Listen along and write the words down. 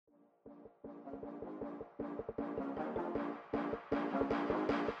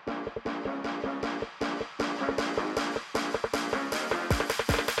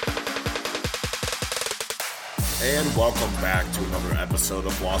And welcome back to another episode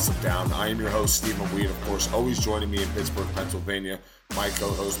of Loss of Down. I am your host, Stephen Weed. Of course, always joining me in Pittsburgh, Pennsylvania, my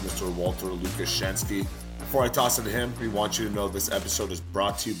co-host, Mr. Walter Lukashensky. Before I toss it to him, we want you to know this episode is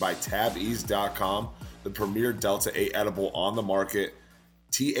brought to you by TabEase.com, the premier Delta 8 edible on the market.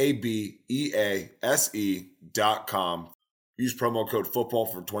 TabEase.com. Use promo code football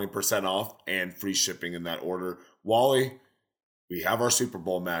for 20% off and free shipping in that order. Wally, we have our Super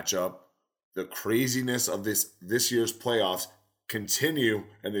Bowl matchup. The craziness of this year's playoffs continue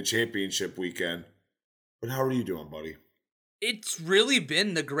in the championship weekend. But how are you doing, buddy? It's really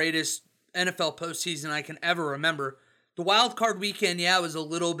been the greatest NFL postseason I can ever remember. The wild card weekend, it was a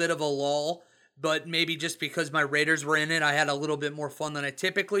little bit of a lull, but maybe just because my Raiders were in it, I had a little bit more fun than I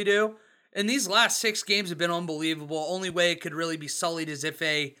typically do. And these last 6 games have been unbelievable. Only way it could really be sullied is if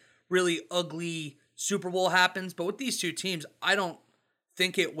a really ugly Super Bowl happens. But with these two teams, I don't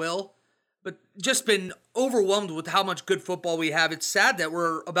think it will. But just been overwhelmed with how much good football we have. It's sad that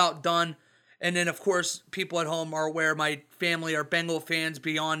we're about done. And then, of course, people at home are aware my family are Bengal fans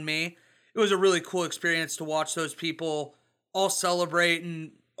beyond me. It was a really cool experience to watch those people all celebrate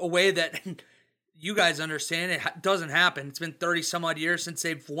in a way that you guys understand it doesn't happen. It's been 30 some odd years since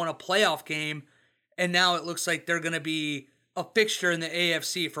they've won a playoff game. And now it looks like they're going to be a fixture in the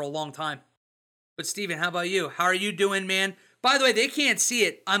AFC for a long time. But Steven, how about you? How are you doing, man? By the way, they can't see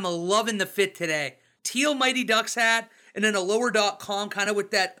it. I'm loving the fit today. Teal Mighty Ducks hat and then a lower.com kind of with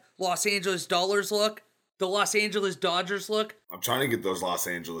that Los Angeles Dollars look. The Los Angeles Dodgers look. I'm trying to get those Los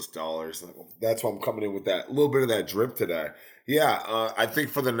Angeles dollars. That's why I'm coming in with that a little bit of that drip today. Yeah, I think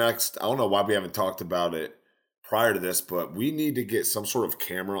for the next, I don't know why we haven't talked about it prior to this, but we need to get some sort of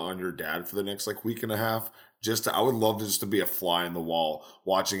camera on your dad for the next week and a half. I would love to be a fly in the wall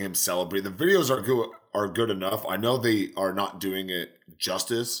watching him celebrate. The videos are good enough. I know they are not doing it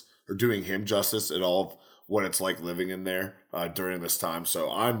justice or doing him justice at all of what it's like living in there during this time. So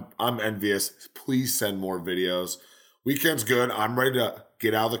I'm envious. Please send more videos. Weekend's good. I'm ready to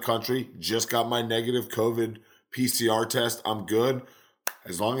get out of the country. Just got my negative COVID PCR test. I'm good.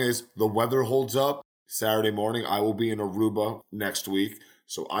 As long as the weather holds up, Saturday morning, I will be in Aruba next week.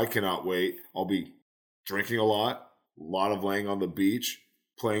 So I cannot wait. I'll be drinking a lot of laying on the beach,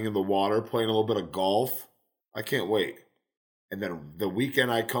 playing in the water, playing a little bit of golf. I can't wait. And then the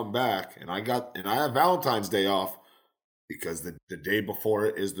weekend I come back and I have Valentine's Day off because the day before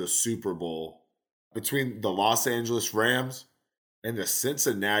it is the Super Bowl between the Los Angeles Rams and the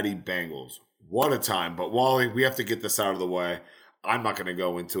Cincinnati Bengals. What a time. But Wally, we have to get this out of the way. I'm not going to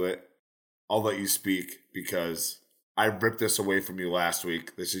go into it. I'll let you speak because I ripped this away from you last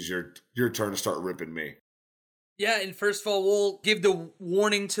week. This is your turn to start ripping me. Yeah, and first of all, we'll give the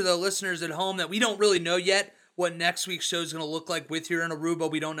warning to the listeners at home that we don't really know yet what next week's show is going to look like with you in Aruba.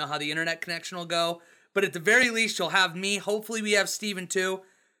 We don't know how the internet connection will go. But at the very least, you'll have me. Hopefully we have Steven too.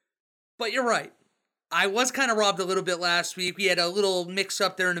 But you're right. I was kind of robbed a little bit last week. We had a little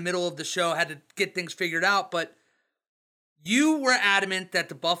mix-up there in the middle of the show. Had to get things figured out. But you were adamant that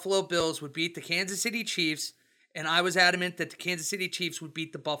the Buffalo Bills would beat the Kansas City Chiefs. And I was adamant that the Kansas City Chiefs would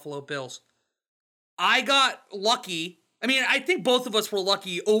beat the Buffalo Bills. I got lucky. I mean, I think both of us were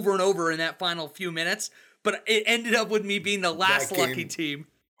lucky over and over in that final few minutes, but it ended up with me being the last lucky team.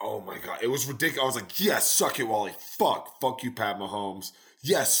 Oh my God. It was ridiculous. I was like, yes, suck it, Wally. Fuck you, Pat Mahomes.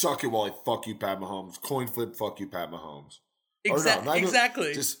 Yes, suck it, Wally. Fuck you, Pat Mahomes. Coin flip, fuck you, Pat Mahomes.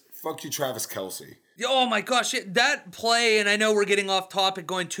 Exactly. Just fuck you, Travis Kelce. Oh my gosh. That play, and I know we're getting off topic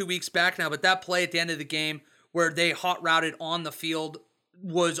going 2 weeks back now, but that play at the end of the game where they hot routed on the field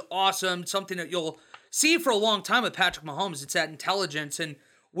was awesome. Something that you'll see for a long time with Patrick Mahomes. It's that intelligence, and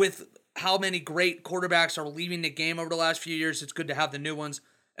with how many great quarterbacks are leaving the game over the last few years, it's good to have the new ones.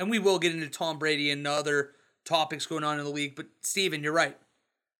 And we will get into Tom Brady and other topics going on in the league. But Steven, you're right.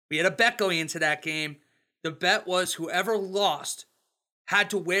 We had a bet going into that game. The bet was whoever lost had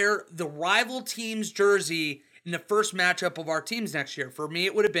to wear the rival team's jersey in the first matchup of our teams next year. For me,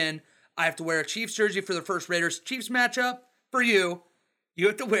 it would have been I have to wear a Chiefs jersey for the first Raiders-Chiefs matchup. For you, you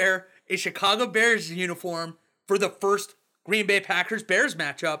have to wear a Chicago Bears uniform for the first Green Bay Packers-Bears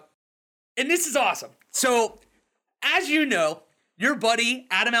matchup. And this is awesome. So, as you know, your buddy,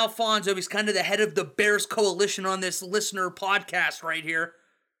 Adam Alfonso, he's kind of the head of the Bears Coalition on this listener podcast right here.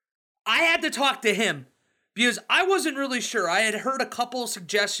 I had to talk to him because I wasn't really sure. I had heard a couple of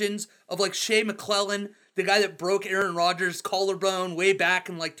suggestions of Shea McClellin, the guy that broke Aaron Rodgers' collarbone way back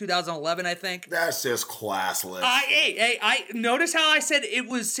in 2011, I think. That's just classless. I notice how I said it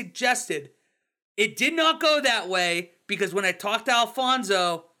was suggested. It did not go that way because when I talked to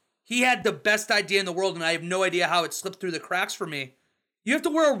Alfonso, he had the best idea in the world, and I have no idea how it slipped through the cracks for me. You have to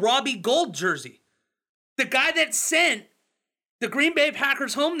wear a Robbie Gould jersey. The guy that sent the Green Bay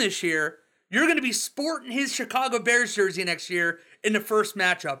Packers home this year, you're going to be sporting his Chicago Bears jersey next year in the first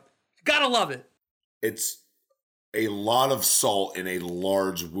matchup. Gotta love it. It's a lot of salt in a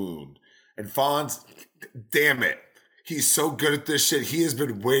large wound. And Fonz, damn it. He's so good at this shit. He has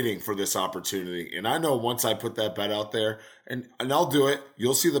been waiting for this opportunity. And I know once I put that bet out there, and I'll do it,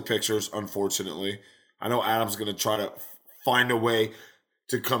 you'll see the pictures, unfortunately. I know Adam's going to try to find a way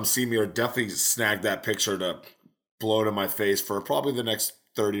to come see me or definitely snag that picture to blow it in my face for probably the next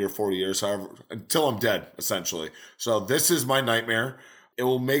 30 or 40 years, however, until I'm dead, essentially. So this is my nightmare. It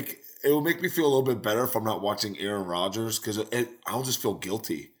will make me feel a little bit better if I'm not watching Aaron Rodgers, because I'll just feel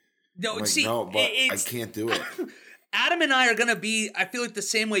guilty. No, like, see, no, but I can't do it. Adam and I are going to be, I feel like the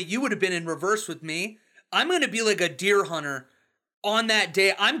same way you would have been in reverse with me. I'm going to be like a deer hunter on that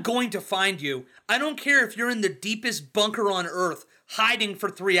day. I'm going to find you. I don't care if you're in the deepest bunker on earth, hiding for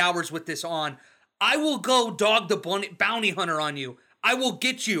 3 hours with this on. I will go dog the bounty hunter on you. I will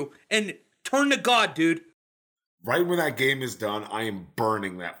get you and turn to God, dude. Right when that game is done, I am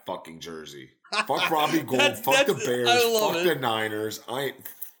burning that fucking jersey. Fuck Robbie Gould. Fuck the Bears. Fuck the Niners.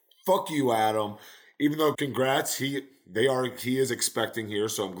 Fuck you, Adam. Even though, congrats, he is expecting here,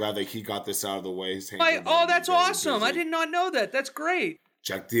 so I'm glad that he got this out of the way. That's awesome. I did not know that. That's great.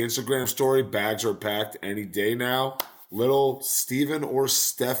 Check the Instagram story. Bags are packed any day now. Little Steven or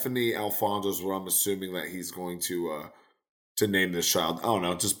Stephanie Alfonso is what I'm assuming that he's going to name this child. I don't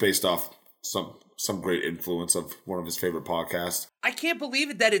know, just based off some great influence of one of his favorite podcasts. I can't believe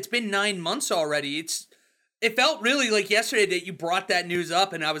it that it's been 9 months already. It felt really like yesterday that you brought that news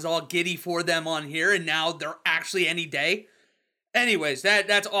up and I was all giddy for them on here, and now they're actually any day. Anyways,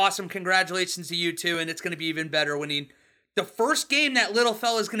 that's awesome. Congratulations to you two, and it's going to be even better when the first game that little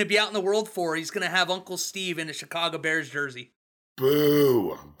fella's going to be out in the world for, he's going to have Uncle Steve in a Chicago Bears jersey.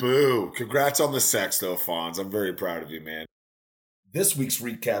 Boo. Boo. Congrats on the sex, though, Fonz. I'm very proud of you, man. This week's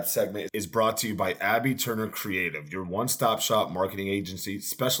recap segment is brought to you by Abby Turner Creative, your one-stop shop marketing agency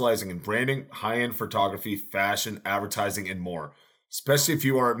specializing in branding, high-end photography, fashion, advertising, and more. Especially if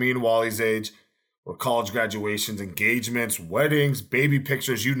you are at me and Wally's age, or college graduations, engagements, weddings, baby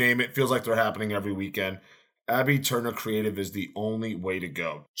pictures, you name it. Feels like they're happening every weekend. Abby Turner Creative is the only way to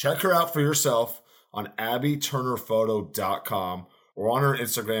go. Check her out for yourself on abbyturnerphoto.com or on her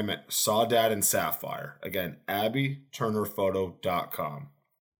Instagram at Sawdad and Sapphire. Again, abbyturnerphoto.com.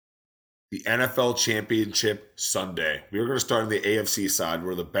 The NFL Championship Sunday. We are going to start on the AFC side,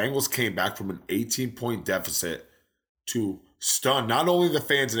 where the Bengals came back from an 18-point deficit to stun not only the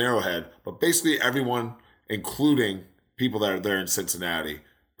fans in Arrowhead, but basically everyone, including people that are there in Cincinnati,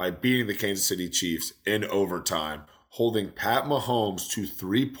 by beating the Kansas City Chiefs in overtime, holding Pat Mahomes to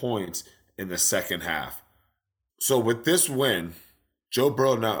 3 points in the second half. So with this win, Joe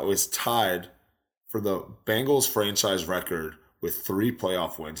Burrow now is tied for the Bengals franchise record with 3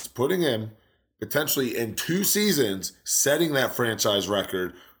 playoff wins, putting him potentially in 2 seasons, setting that franchise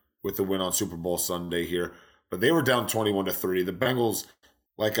record with the win on Super Bowl Sunday here. But they were down 21-3. The Bengals,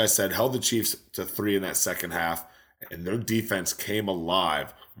 like I said, held the Chiefs to 3 in that second half, and their defense came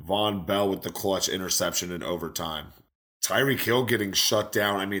alive. Von Bell with the clutch interception in overtime. Tyreek Hill getting shut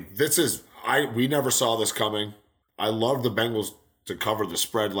down. I mean, we never saw this coming. I love the Bengals to cover the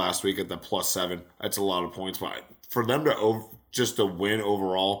spread last week at the +7. That's a lot of points. But for them to win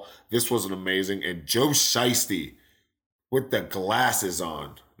overall, this was an amazing. And Joe Shiesty with the glasses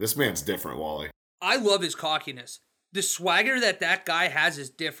on. This man's different, Wally. I love his cockiness. The swagger that guy has is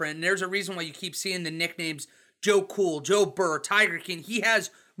different. And there's a reason why you keep seeing the nicknames Joe Cool, Joe Burr, Tiger King. He has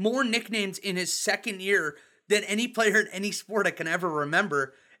more nicknames in his second year than any player in any sport I can ever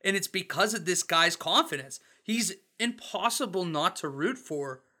remember. And it's because of this guy's confidence. He's impossible not to root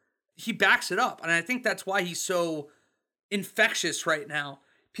for. He backs it up. And I think that's why he's so infectious right now.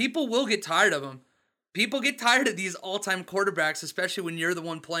 People will get tired of him. People get tired of these all-time quarterbacks, especially when you're the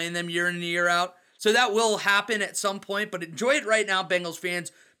one playing them year in and year out. So that will happen at some point, but enjoy it right now, Bengals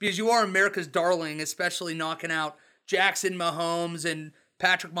fans, because you are America's darling, especially knocking out Jackson Mahomes and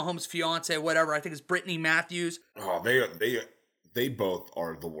Patrick Mahomes' fiance, whatever. I think it's Brittany Matthews. Oh, they both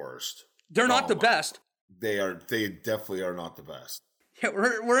are the worst. They're not the best. They definitely are not the best. Yeah,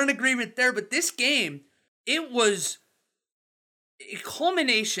 we're in agreement there, but this game, it was a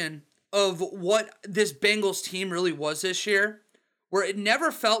culmination of what this Bengals team really was this year, where it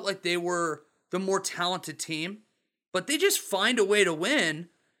never felt like they were the more talented team, but they just find a way to win.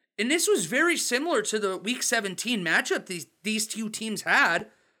 And this was very similar to the Week 17 matchup these two teams had.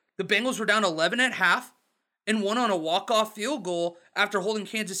 The Bengals were down 11 at half and won on a walk-off field goal after holding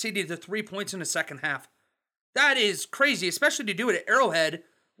Kansas City to 3 points in the second half. That is crazy, especially to do it at Arrowhead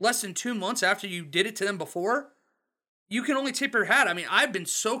less than 2 months after you did it to them before, you can only tip your hat. I mean, I've been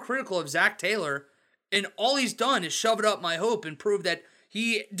so critical of Zach Taylor, and all he's done is shove it up my hope and prove that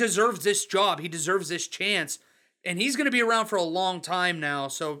he deserves this job. He deserves this chance. And he's going to be around for a long time now.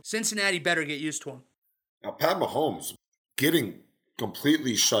 So Cincinnati better get used to him. Now, Pat Mahomes getting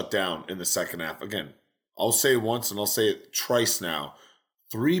completely shut down in the second half. Again, I'll say it once and I'll say it twice now.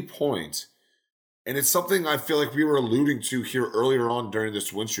 3 points. And it's something I feel like we were alluding to here earlier on during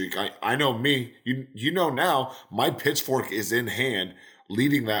this win streak. I know me, you know now, my pitchfork is in hand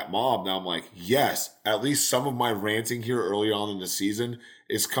leading that mob. Now I'm like, yes, at least some of my ranting here early on in the season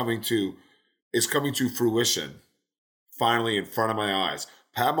is coming to fruition. Finally in front of my eyes.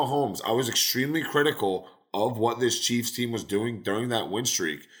 Pat Mahomes, I was extremely critical of what this Chiefs team was doing during that win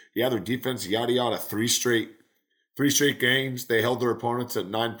streak. Yeah, their defense, yada yada, three straight games. They held their opponents at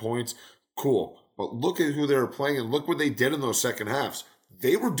 9 points. Cool. But look at who they were playing and look what they did in those second halves.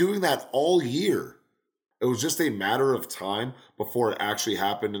 They were doing that all year. It was just a matter of time before it actually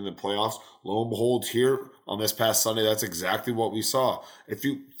happened in the playoffs. Lo and behold, here on this past Sunday, that's exactly what we saw.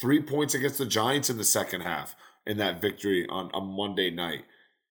 3 points against the Giants in the second half in that victory on Monday night.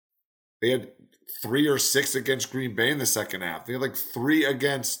 They had 3 or 6 against Green Bay in the second half. They had like 3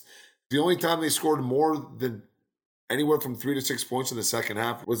 against. The only time they scored more than anywhere from 3 to 6 points in the second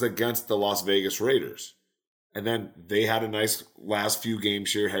half was against the Las Vegas Raiders. And then they had a nice last few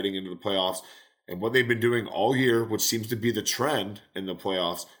games here heading into the playoffs. And what they've been doing all year, which seems to be the trend in the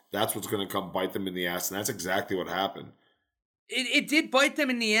playoffs, that's what's going to come bite them in the ass. And that's exactly what happened. It did bite them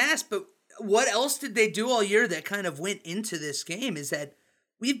in the ass, but what else did they do all year that kind of went into this game is that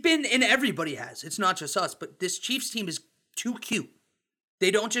we've been, and everybody has, it's not just us, but this Chiefs team is too cute. They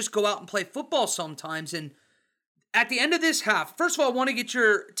don't just go out and play football sometimes. And at the end of this half, first of all, I want to get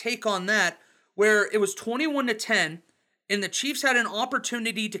your take on that, where it was 21-10, and the Chiefs had an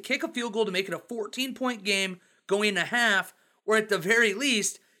opportunity to kick a field goal to make it a 14-point game going into half, or at the very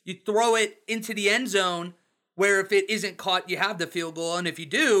least, you throw it into the end zone, where if it isn't caught, you have the field goal, and if you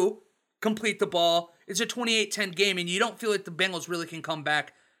do complete the ball, it's a 28-10 game, and you don't feel like the Bengals really can come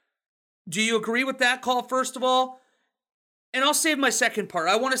back. Do you agree with that call, first of all? And I'll save my second part.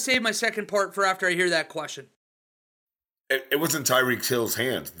 I want to save my second part for after I hear that question. It was in Tyreek Hill's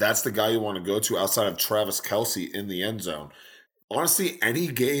hands. That's the guy you want to go to outside of Travis Kelce in the end zone. Honestly, any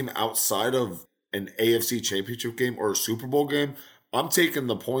game outside of an AFC Championship game or a Super Bowl game, I'm taking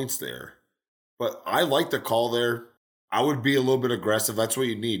the points there. But I like the call there. I would be a little bit aggressive. That's what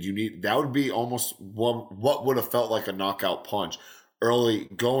you need. That would be almost what would have felt like a knockout punch early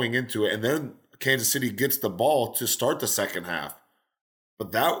going into it. And then Kansas City gets the ball to start the second half.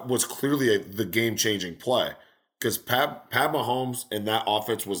 But that was clearly the game-changing play. Because Pat Mahomes and that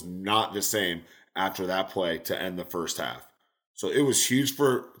offense was not the same after that play to end the first half. So it was huge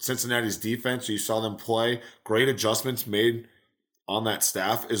for Cincinnati's defense. You saw them play. Great adjustments made on that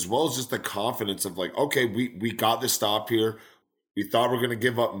staff, as well as just the confidence of like, okay, we got this stop here. We thought we were going to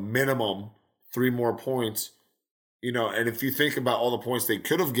give up minimum 3 more points. You know, and if you think about all the points they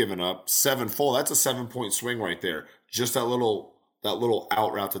could have given up, 7 full, that's a 7-point swing right there. Just that little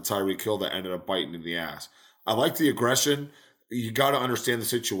out route to Tyreek Hill that ended up biting in the ass. I like the aggression. You got to understand the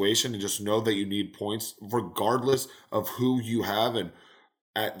situation and just know that you need points regardless of who you have and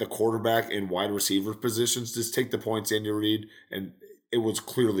at the quarterback and wide receiver positions. Just take the points in your read, and it was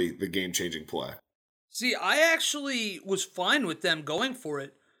clearly the game-changing play. See, I actually was fine with them going for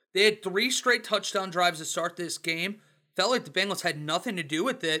it. They had 3 straight touchdown drives to start this game. Felt like the Bengals had nothing to do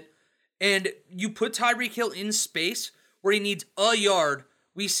with it. And you put Tyreek Hill in space where he needs a yard.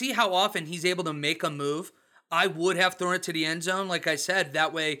 We see how often he's able to make a move. I would have thrown it to the end zone, like I said.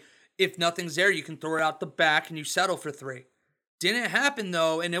 That way, if nothing's there, you can throw it out the back and you settle for 3. Didn't happen,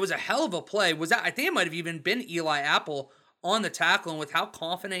 though, and it was a hell of a play. I think it might have even been Eli Apple on the tackle, and with how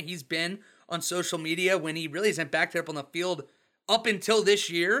confident he's been on social media when he really isn't backed up on the field up until this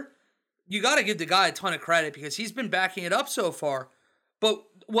year, you got to give the guy a ton of credit because he's been backing it up so far. But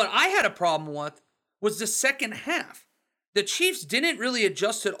what I had a problem with was the second half. The Chiefs didn't really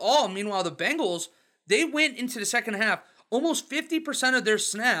adjust at all. Meanwhile, the Bengals, they went into the second half, almost 50% of their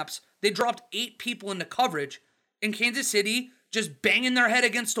snaps, they dropped 8 people into coverage. And Kansas City, just banging their head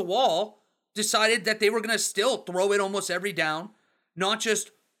against a wall, decided that they were going to still throw it almost every down, not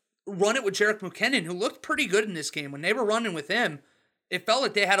just run it with Jerick McKinnon, who looked pretty good in this game. When they were running with him, it felt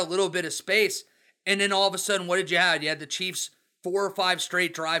like they had a little bit of space. And then all of a sudden, what did you have? You had the Chiefs 4 or 5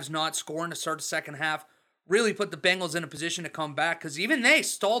 straight drives not scoring to start the second half. Really put the Bengals in a position to come back because even they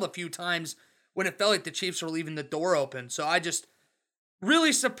stalled a few times when it felt like the Chiefs were leaving the door open. So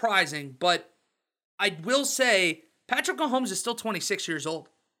really surprising. But I will say, Patrick Mahomes is still 26 years old.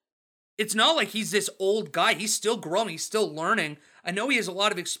 It's not like he's this old guy. He's still growing. He's still learning. I know he has a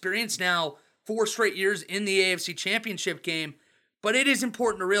lot of experience now, 4 straight years in the AFC Championship game, but it is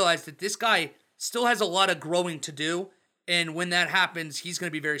important to realize that this guy still has a lot of growing to do, and when that happens, he's going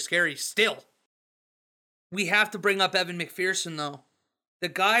to be very scary still. We have to bring up Evan McPherson, though. The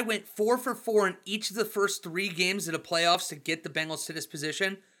guy went 4 for 4 in each of the first 3 games of the playoffs to get the Bengals to this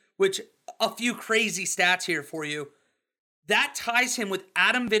position, which, a few crazy stats here for you. That ties him with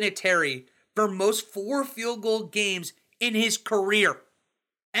Adam Vinatieri for most 4 field goal games in his career.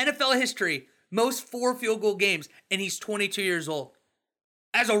 NFL history, most 4 field goal games, and he's 22 years old.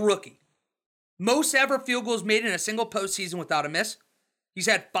 As a rookie. Most ever field goals made in a single postseason without a miss. He's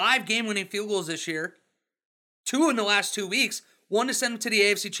had 5 game-winning field goals this year. 2 in the last 2 weeks. 1 to send him to the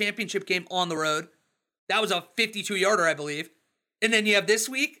AFC Championship game on the road. That was a 52-yarder, I believe. And then you have this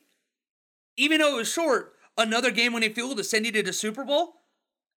week, even though it was short, another game-winning field goal to send you to the Super Bowl.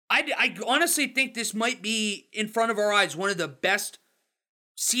 I honestly think this might be, in front of our eyes, one of the best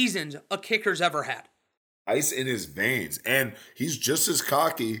seasons a kicker's ever had. Ice in his veins. And he's just as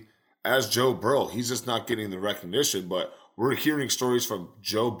cocky as Joe Burrow. He's just not getting the recognition, but we're hearing stories from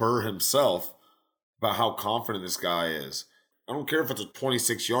Joe Burrow himself about how confident this guy is. I don't care if it's a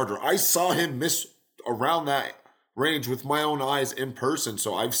 26-yarder. I saw him miss around that range with my own eyes in person,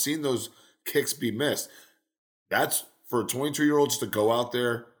 so I've seen those kicks be missed. That's for a 22-year-old just to go out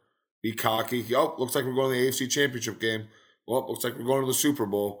there, be cocky. Oh, looks like we're going to the AFC Championship game. Well, looks like we're going to the Super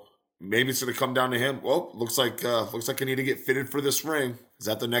Bowl. Maybe it's going to come down to him. Well, looks like I need to get fitted for this ring. Is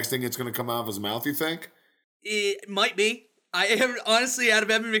that the next thing that's going to come out of his mouth, you think? It might be. Honestly, out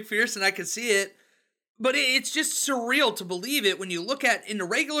of Evan McPherson, I could see it. But it's just surreal to believe it when you look at, in the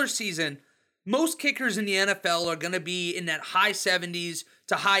regular season, most kickers in the NFL are going to be in that high 70s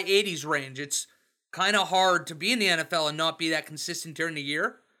to high 80s range. It's kind of hard to be in the NFL and not be that consistent during the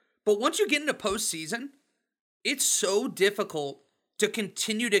year. But once you get into postseason, it's so difficult to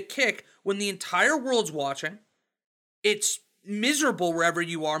continue to kick when the entire world's watching. It's miserable wherever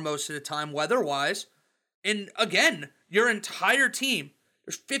you are most of the time, weather-wise. And again, your entire team,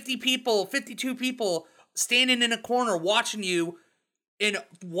 there's 50 people, 52 people standing in a corner watching you, and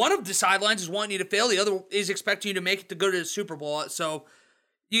one of the sidelines is wanting you to fail, the other is expecting you to make it to go to the Super Bowl. So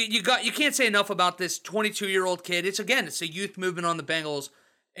you can't say enough about this 22-year-old kid. It's a youth movement on the Bengals,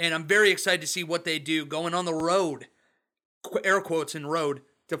 and I'm very excited to see what they do going on the road, air quotes in road,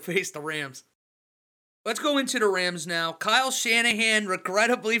 to face the Rams. Let's go into the Rams now. Kyle Shanahan,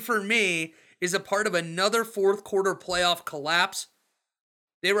 regrettably for me, is a part of another fourth quarter playoff collapse.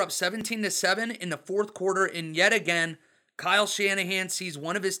 They were up 17-7 in the fourth quarter, and yet again, Kyle Shanahan sees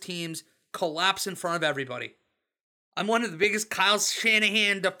one of his teams collapse in front of everybody. I'm one of the biggest Kyle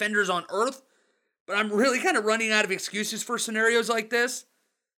Shanahan defenders on earth, but I'm really kind of running out of excuses for scenarios like this.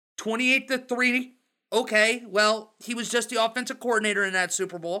 28-3. Okay, well, he was just the offensive coordinator in that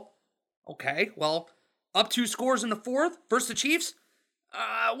Super Bowl. Okay, well, up 2 scores in the fourth versus the Chiefs.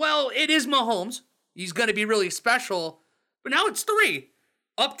 Well, it is Mahomes. He's going to be really special, but now it's 3.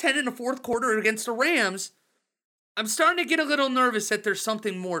 Up 10 in the fourth quarter against the Rams. I'm starting to get a little nervous that there's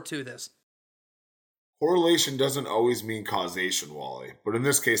something more to this. Correlation doesn't always mean causation, Wally. But in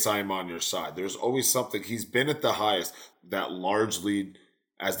this case, I am on your side. There's always something. He's been at the highest, that large lead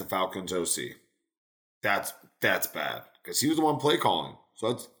as the Falcons OC. That's bad. Because he was the one play calling.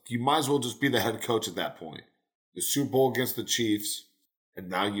 So you might as well just be the head coach at that point. The Super Bowl against the Chiefs, and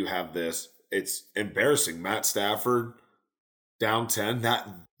now you have this. It's embarrassing. Matt Stafford, down 10.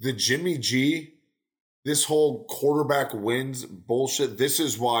 The Jimmy G, this whole quarterback wins bullshit. This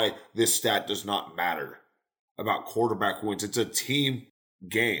is why this stat does not matter about quarterback wins. It's a team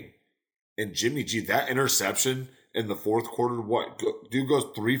game. And Jimmy G, that interception in the fourth quarter, dude goes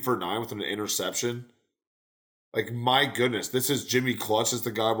 3 for 9 with an interception. Like, my goodness, this is Jimmy Clutch is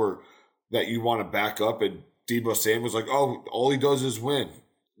the guy that you want to back up, and Deebo Samuel's like, oh, all he does is win.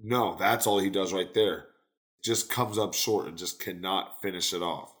 No, that's all he does right there. Just comes up short and just cannot finish it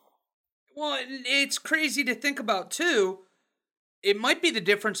off. Well, it's crazy to think about, too. It might be the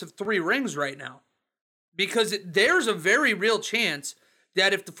difference of 3 rings right now. Because there's a very real chance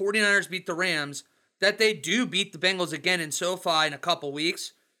that if the 49ers beat the Rams, that they do beat the Bengals again in SoFi in a couple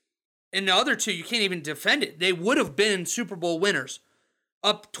weeks. And the other 2, you can't even defend it. They would have been Super Bowl winners.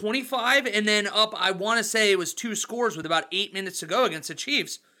 Up 25 and then up, I want to say it was 2 scores with about 8 minutes to go against the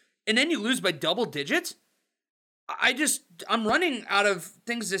Chiefs. And then you lose by double digits? I'm running out of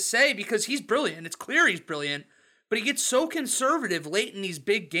things to say because he's brilliant. It's clear he's brilliant. But he gets so conservative late in these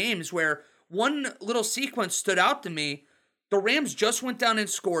big games where one little sequence stood out to me. The Rams just went down and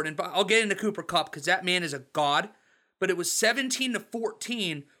scored. And I'll get into Cooper Kupp because that man is a god. but it was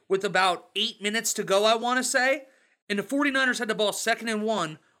 17-14 with about 8 minutes to go, I want to say. And the 49ers had the ball 2nd and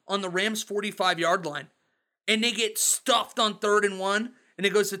 1 on the Rams' 45-yard line. And they get stuffed on 3rd and 1, and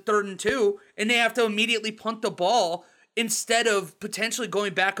it goes to 3rd and 2, and they have to immediately punt the ball instead of potentially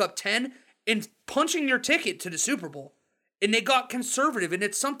going back up 10 and punching your ticket to the Super Bowl. And they got conservative, and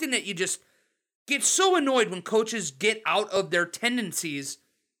it's something that you just get so annoyed when coaches get out of their tendencies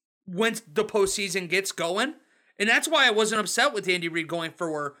when the postseason gets going. And that's why I wasn't upset with Andy Reid going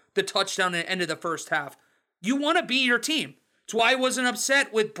for the touchdown at the end of the first half. You want to be your team. It's why I wasn't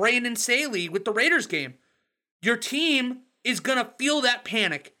upset with Brandon Staley with the Raiders game. Your team is going to feel that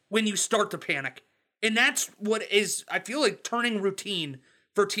panic when you start to panic. And that's what is, I feel like, turning routine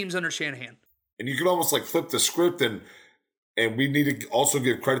for teams under Shanahan. And you could almost like flip the script, and we need to also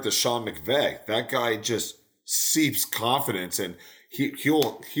give credit to Sean McVay. That guy just seeps confidence, and he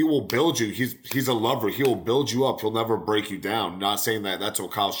will build you. He's a lover. He will build you up. He'll never break you down. Not saying that that's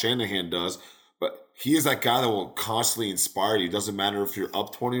what Kyle Shanahan does, but he is that guy that will constantly inspire you. It doesn't matter if you're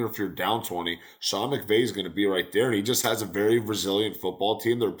up 20 or if you're down 20. Sean McVay is going to be right there, and he just has a very resilient football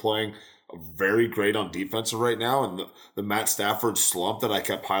team. They're playing very great on defense right now, and the Matt Stafford slump that I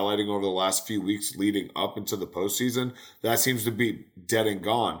kept highlighting over the last few weeks leading up into the postseason, that seems to be dead and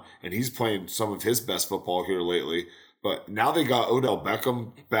gone, and he's playing some of his best football here lately. But now they got Odell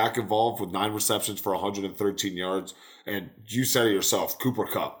Beckham back involved with 9 receptions for 113 yards, and you said it yourself, Cooper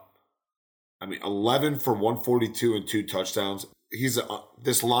Kupp. I mean, 11 for 142 and 2 touchdowns.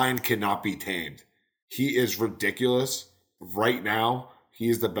 This line cannot be tamed. He is ridiculous right now. He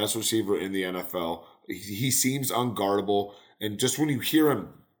is the best receiver in the NFL. He seems unguardable. And just when you hear him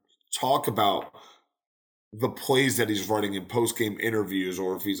talk about the plays that he's running in post-game interviews,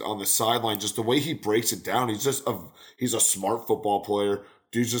 or if he's on the sideline, just the way he breaks it down, he's a smart football player.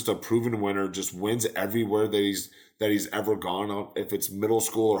 Dude's just a proven winner, just wins everywhere that he's ever gone on, if it's middle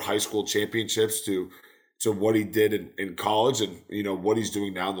school or high school championships to what he did in college, and what he's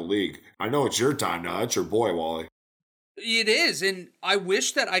doing now in the league. I know it's your time now. That's your boy, Wally. It is, and I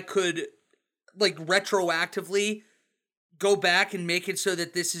wish that I could, retroactively go back and make it so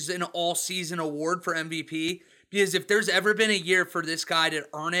that this is an all-season award for MVP, because if there's ever been a year for this guy to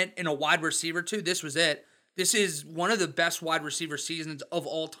earn it in a wide receiver too, this was it. This is one of the best wide receiver seasons of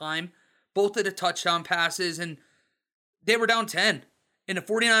all time. Both of the touchdown passes, and they were down 10. And the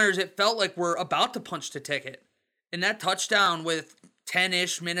 49ers, it felt like we're about to punch the ticket. And that touchdown with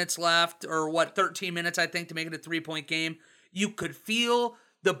 10-ish minutes left, or 13 minutes, I think, to make it a 3-point game, you could feel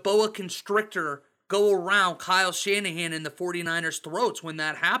the boa constrictor go around Kyle Shanahan and the 49ers' throats when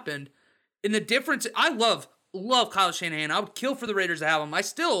that happened. And the difference, I love Kyle Shanahan. I would kill for the Raiders to have him. I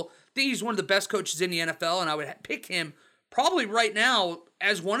still think he's one of the best coaches in the NFL, and I would pick him probably right now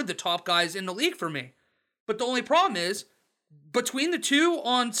as one of the top guys in the league for me. But the only problem is, between the two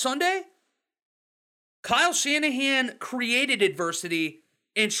on Sunday, Kyle Shanahan created adversity,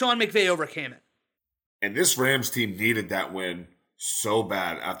 and Sean McVay overcame it. And this Rams team needed that win so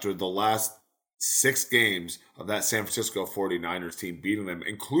bad after the last 6 games of that San Francisco 49ers team beating them,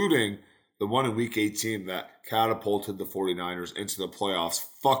 including the one in Week 18 that catapulted the 49ers into the playoffs.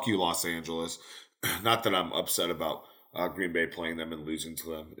 Fuck you, Los Angeles. Not that I'm upset about Green Bay playing them and losing to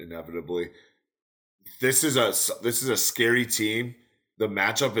them inevitably. This is a scary team. The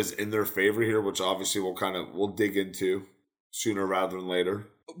matchup is in their favor here, which obviously we'll dig into sooner rather than later.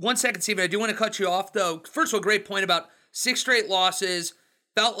 1 second, Steven. I do want to cut you off, though. First of all, great point about 6 straight losses.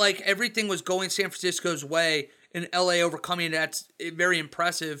 Felt like everything was going San Francisco's way, and LA overcoming it. That's very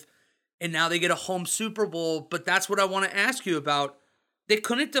impressive. And now they get a home Super Bowl, but that's what I want to ask you about. They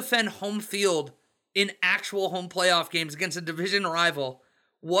couldn't defend home field in actual home playoff games against a division rival.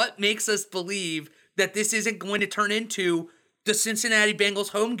 What makes us believe that this isn't going to turn into the Cincinnati Bengals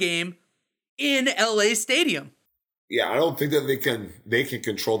home game in LA Stadium? Yeah, I don't think that they can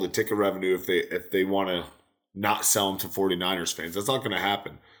control the ticket revenue if they want to not sell them to 49ers fans. That's not going to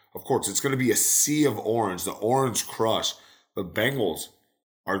happen. Of course, it's going to be a sea of orange, the orange crush. The Bengals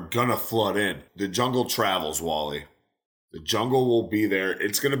are going to flood in. The jungle travels, Wally. The jungle will be there.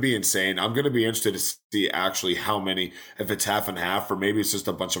 It's going to be insane. I'm going to be interested to see actually how many, if it's half and half, or maybe it's just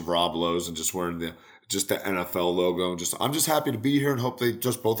a bunch of Rob Lowe's and just wearing the NFL logo. And I'm just happy to be here and hope they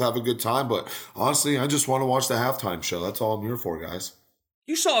just both have a good time. But honestly, I just want to watch the halftime show. That's all I'm here for, guys.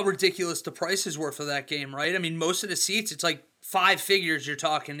 You saw how ridiculous the prices were for that game, right? I mean, most of the seats, it's like 5 figures you're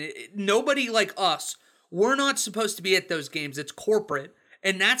talking. Nobody like us, we're not supposed to be at those games. It's corporate.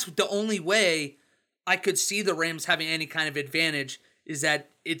 And that's the only way I could see the Rams having any kind of advantage, is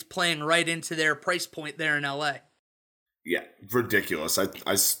that it's playing right into their price point there in LA. Yeah, ridiculous. I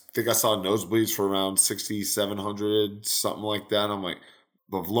think I saw nosebleeds for around 6,700, something like that. I'm like,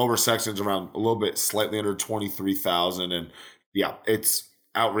 the lower sections around a little bit, slightly under 23,000. And yeah, it's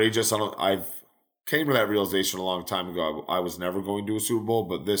outrageous. I've came to that realization a long time ago. I was never going to a Super Bowl,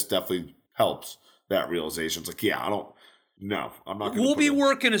 but this definitely helps that realization. It's like, yeah, I'm not going to. We'll be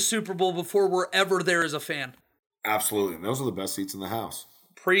working a Super Bowl before we're ever there as a fan. Absolutely. And those are the best seats in the house.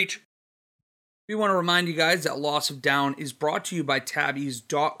 Preach. We want to remind you guys that Loss of Down is brought to you by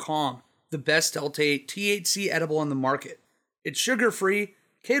Tabby's.com, the best Delta 8 THC edible on the market. It's sugar-free,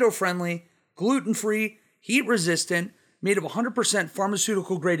 keto-friendly, gluten-free, heat-resistant, made of 100%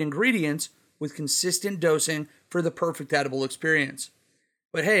 pharmaceutical-grade ingredients with consistent dosing for the perfect edible experience.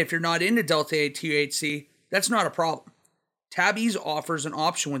 But hey, if you're not into Delta 8 THC, that's not a problem. Tabby's offers an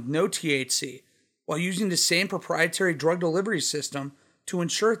option with no THC while using the same proprietary drug delivery system to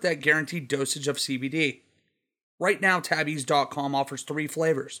ensure that guaranteed dosage of CBD. Right now, Tabby's.com offers 3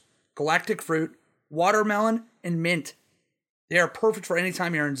 flavors: galactic fruit, watermelon, and mint. They are perfect for any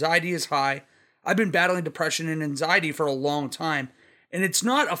time your anxiety is high. I've been battling depression and anxiety for a long time, and it's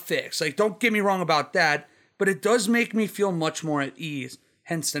not a fix. Like, don't get me wrong about that, but it does make me feel much more at ease,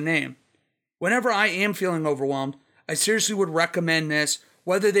 hence the name. Whenever I am feeling overwhelmed, I seriously would recommend this,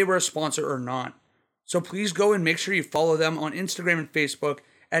 whether they were a sponsor or not. So please go and make sure you follow them on Instagram and Facebook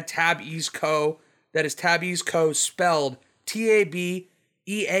at TabEaseCo. That is TabEaseCo spelled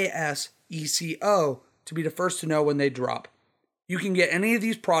TABEASECO to be the first to know when they drop. You can get any of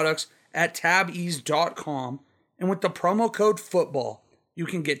these products at TabEase.com, and with the promo code FOOTBALL, you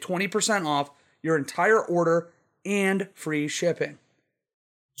can get 20% off your entire order and free shipping.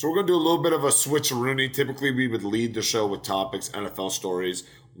 So we're going to do a little bit of a switcheroonie. Typically, we would lead the show with topics, NFL stories,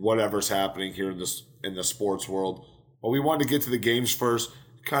 whatever's happening here in the sports world. But we wanted to get to the games first,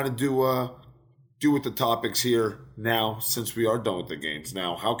 kind of do with the topics here now, since we are done with the games.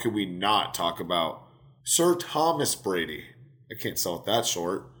 Now, how can we not talk about Sir Thomas Brady? I can't sell it that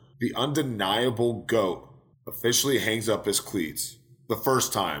short. The undeniable GOAT officially hangs up his cleats. The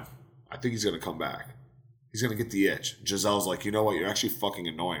first time. I think he's going to come back. He's going to get the itch. Gisele's like, you know what? You're actually fucking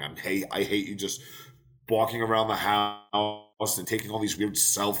annoying. I hate you just walking around the house and taking all these weird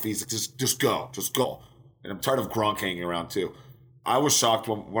selfies. Just go. And I'm tired of Gronk hanging around too. I was shocked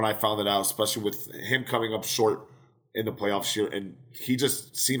when I found it out, especially with him coming up short in the playoffs here. And he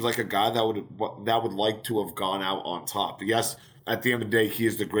just seems like a guy that would like to have gone out on top. Yes, at the end of the day, he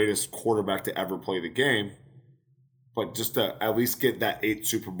is the greatest quarterback to ever play the game. But just to at least get that 8th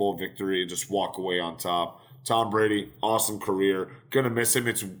Super Bowl victory and just walk away on top. Tom Brady, awesome career. Gonna miss him.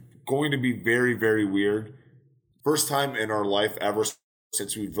 It's going to be very, very weird. First time in our life ever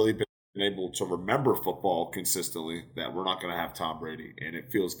since we've really been able to remember football consistently that we're not going to have Tom Brady, and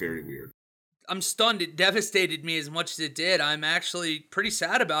it feels very weird. I'm stunned. It devastated me as much as it did. I'm actually pretty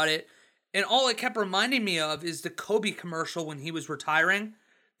sad about it. And all it kept reminding me of is the Kobe commercial when he was retiring,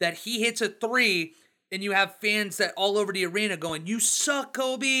 that he hits a 3 and you have fans that all over the arena going, "You suck,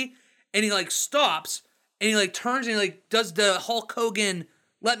 Kobe." And he stops and he turns and he does the Hulk Hogan,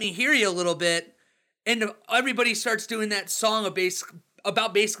 "Let me hear you" a little bit. And everybody starts doing that song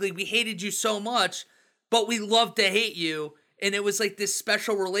about basically, we hated you so much, but we love to hate you. And it was this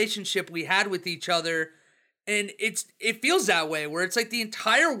special relationship we had with each other. And it feels that way, where it's the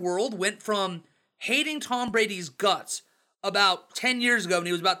entire world went from hating Tom Brady's guts about 10 years ago when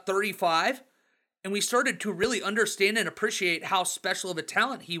he was about 35. And we started to really understand and appreciate how special of a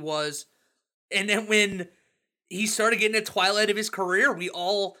talent he was. And then when he started getting a twilight of his career, we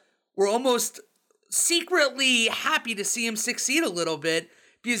all were almost secretly happy to see him succeed a little bit,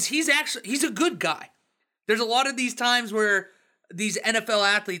 because he's a good guy. There's a lot of these times where these NFL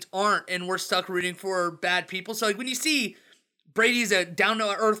athletes aren't, and we're stuck rooting for bad people. So when you see Brady's a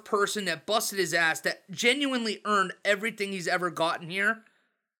down-to-earth person that busted his ass, that genuinely earned everything he's ever gotten here,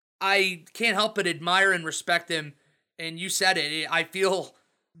 I can't help but admire and respect him. And you said it. I feel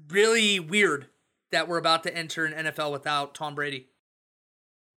really weird that we're about to enter an NFL without Tom Brady.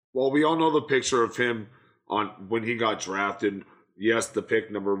 Well, we all know the picture of him on when he got drafted. Yes, the pick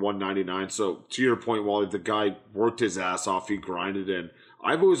number 199. So to your point, Wally, the guy worked his ass off. He grinded in.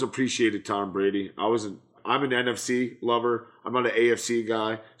 I've always appreciated Tom Brady. I'm an NFC lover. I'm not an AFC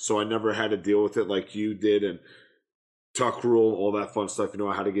guy, so I never had to deal with it like you did. And tuck rule, all that fun stuff. You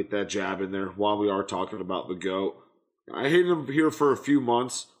know how to get that jab in there. While we are talking about the GOAT, I hated him here for a few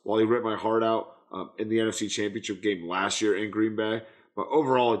months while he ripped my heart out in the NFC Championship game last year in Green Bay. But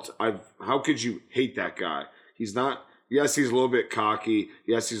overall, how could you hate that guy? He's not. Yes, he's a little bit cocky.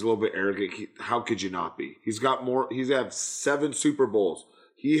 Yes, he's a little bit arrogant. How could you not be? He's got more. He's had 7 Super Bowls.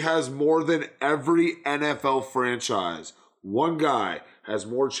 He has more than every NFL franchise One guy has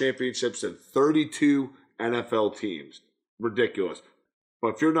more championships than 32 NFL teams. Ridiculous.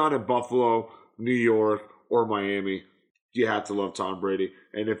 But if you're not in Buffalo, New York, or Miami, you have to love Tom Brady.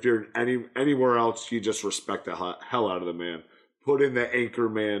 And if you're anywhere else, you just respect the hell out of the man. Put in the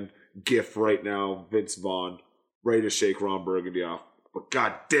Anchorman gif right now, Vince Vaughn, ready to shake Ron Burgundy off. But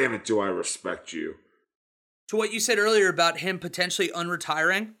god damn it, do I respect you. To what you said earlier about him potentially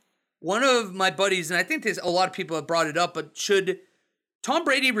unretiring, one of my buddies, and I think a lot of people have brought it up, but should Tom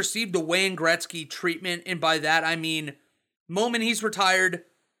Brady receive the Wayne Gretzky treatment? And by that, I mean, moment he's retired,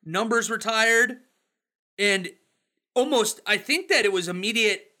 numbers retired, and almost, I think that it was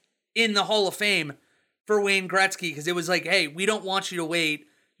immediate in the Hall of Fame for Wayne Gretzky, because it was like, hey, we don't want you to wait.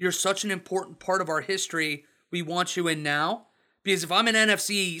 You're such an important part of our history. We want you in now. Because if I'm an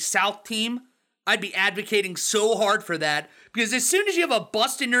NFC South team, I'd be advocating so hard for that. Because as soon as you have a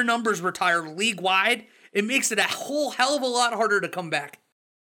bust in your numbers retire league-wide, it makes it a whole hell of a lot harder to come back.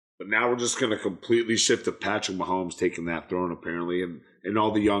 But now we're just going to completely shift to Patrick Mahomes taking that throne, apparently, and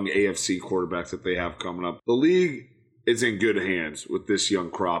all the young AFC quarterbacks that they have coming up. The league is in good hands with this young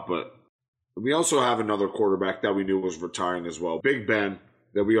crop, but we also have another quarterback that we knew was retiring as well, Big Ben,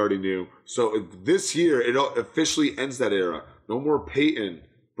 that we already knew. So this year, it officially ends that era. No more Peyton,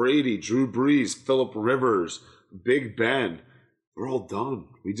 Brady, Drew Brees, Phillip Rivers, Big Ben. We're all done.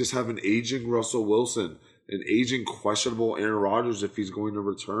 We just have an aging Russell Wilson, an aging questionable Aaron Rodgers if he's going to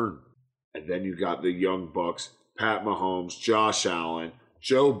return. And then you got the young Bucks, Pat Mahomes, Josh Allen,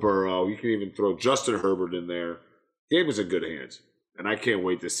 Joe Burrow. You can even throw Justin Herbert in there. Game is in good hands. And I can't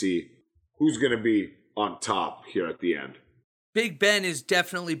wait to see who's going to be on top here at the end. Big Ben is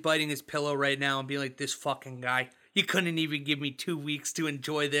definitely biting his pillow right now and being like, this fucking guy. You couldn't even give me 2 weeks to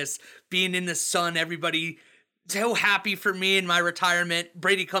enjoy this. Being in the sun, everybody so happy for me in my retirement.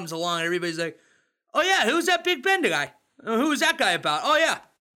 Brady comes along and everybody's like, oh yeah, who's that Big Ben guy? Who was that guy about? Oh yeah.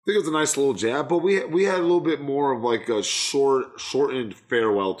 I think it was a nice little jab, but we had a little bit more of like a shortened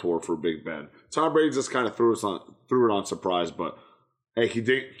farewell tour for Big Ben. Tom Brady just kind of threw it on surprise, but hey, he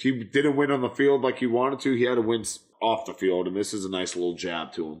didn't win on the field like he wanted to. He had to win off the field, and this is a nice little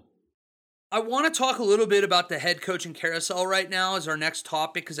jab to him. I want to talk a little bit about the head coaching carousel right now as our next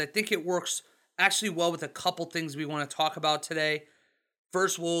topic, because I think it works actually well with a couple things we want to talk about today.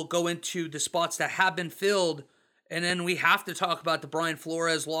 First, we'll go into the spots that have been filled, and then we have to talk about the Brian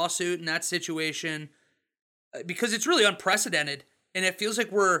Flores lawsuit and that situation, because it's really unprecedented, and it feels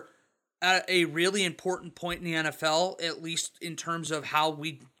like we're at a really important point in the NFL, at least in terms of how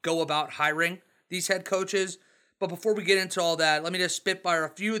we go about hiring these head coaches. But before we get into all that, let me just spitfire a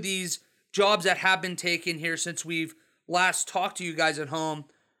few of these jobs that have been taken here since we've last talked to you guys at home.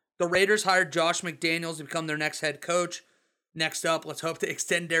 The Raiders hired Josh McDaniels to become their next head coach. Next up, let's hope to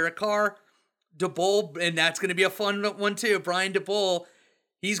extend Derek Carr. DeBoll, and that's going to be a fun one too. Brian DeBoll,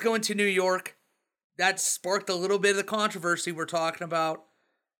 he's going to New York. That sparked a little bit of the controversy we're talking about.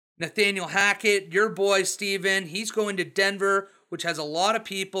 Nathaniel Hackett, your boy Steven, he's going to Denver, which has a lot of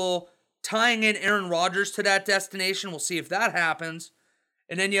people tying in Aaron Rodgers to that destination. We'll see if that happens.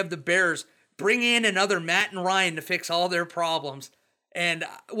 And then you have the Bears. Bring in another Matt and Ryan to fix all their problems. And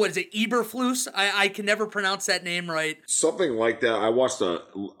what is it, Eberflus? I can never pronounce that name right. Something like that. I watched a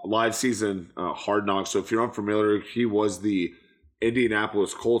live season Hard Knocks. So if you're unfamiliar, he was the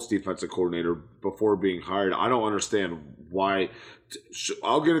Indianapolis Colts defensive coordinator before being hired. I don't understand why.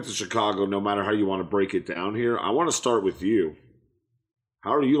 I'll get into Chicago no matter how you want to break it down here. I want to start with you.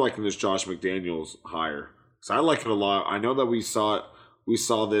 How are you liking this Josh McDaniels hire? Because I like it a lot. I know that we saw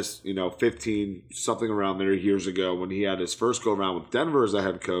this, 15 something around there years ago when he had his first go around with Denver as a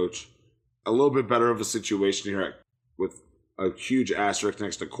head coach. A little bit better of a situation here with a huge asterisk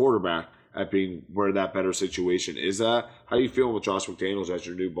next to quarterback at being where that better situation is at. How are you feeling with Josh McDaniels as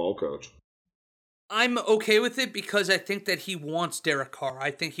your new ball coach? I'm okay with it because I think that he wants Derek Carr.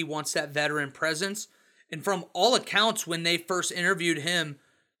 I think he wants that veteran presence. And from all accounts, when they first interviewed him,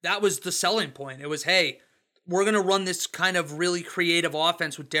 that was the selling point. It was, hey, we're going to run this kind of really creative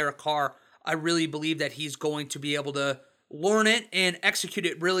offense with Derek Carr. I really believe that he's going to be able to learn it and execute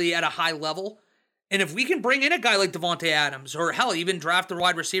it really at a high level. And if we can bring in a guy like Devontae Adams, or hell, even draft a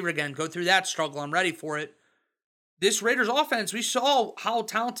wide receiver again, go through that struggle, I'm ready for it. This Raiders offense, we saw how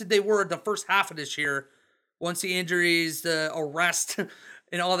talented they were in the first half of this year. Once the injuries, the arrest,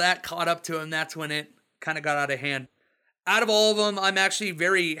 and all that caught up to him, that's when it kind of got out of hand. Out of all of them, I'm actually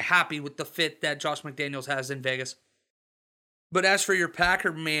very happy with the fit that Josh McDaniels has in Vegas. But as for your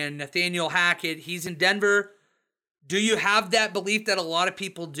Packer man, Nathaniel Hackett, he's in Denver. Do you have that belief that a lot of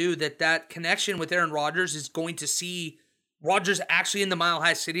people do, that connection with Aaron Rodgers is going to see Rodgers actually in the Mile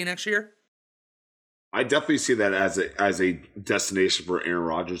High City next year? I definitely see that as a destination for Aaron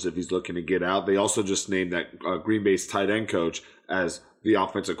Rodgers if he's looking to get out. They also just named that Green Bay's tight end coach as the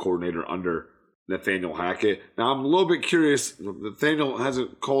offensive coordinator under Nathaniel Hackett. Now, I'm a little bit curious. Nathaniel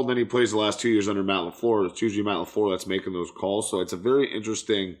hasn't called any plays the last 2 years under Matt LaFleur. It's usually Matt LaFleur that's making those calls. So it's a very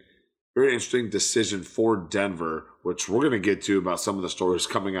interesting decision for Denver, which we're going to get to about some of the stories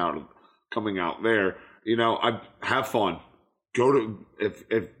coming out there. I have fun. Go to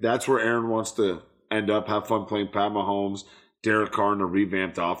if that's where Aaron wants to end up, have fun playing Pat Mahomes, Derek Carr, and a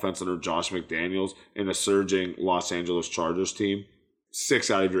revamped offense under Josh McDaniels in a surging Los Angeles Chargers team.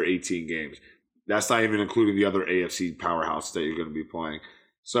 6 out of your 18 games. That's not even including the other AFC powerhouse that you're going to be playing.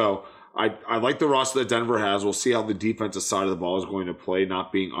 So I like the roster that Denver has. We'll see how the defensive side of the ball is going to play,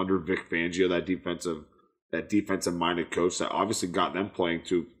 not being under Vic Fangio, that defensive-minded coach that obviously got them playing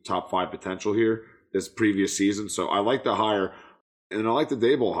to top 5 potential here this previous season. So I like the hire, and I like the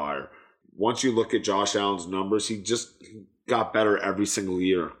Daboll hire. Once you look at Josh Allen's numbers, he just got better every single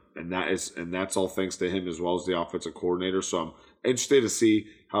year, and that's all thanks to him as well as the offensive coordinator. So I'm interested to see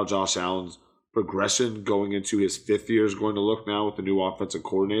how Josh Allen's progression going into his 5th year is going to look now with the new offensive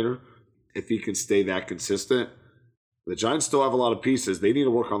coordinator. If he can stay that consistent. The Giants still have a lot of pieces. They need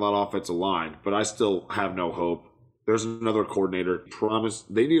to work on that offensive line, but I still have no hope. There's another coordinator. Promise.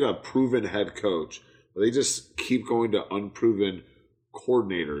 They need a proven head coach. They just keep going to unproven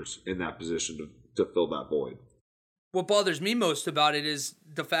coordinators in that position to fill that void. What bothers me most about it is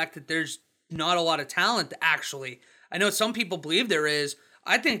the fact that there's not a lot of talent, actually. I know some people believe there is.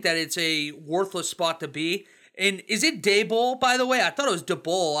 I think that it's a worthless spot to be. And is it Daboll, by the way? I thought it was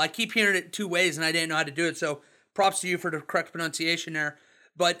Daboll. I keep hearing it 2 ways, and I didn't know how to do it, so props to you for the correct pronunciation there.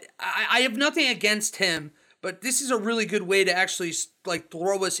 But I have nothing against him, but this is a really good way to actually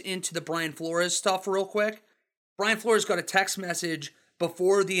throw us into the Brian Flores stuff real quick. Brian Flores got a text message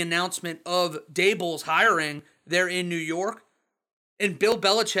before the announcement of Daboll's hiring there in New York, and Bill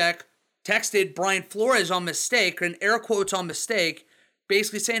Belichick texted Brian Flores on mistake, and air quotes on mistake,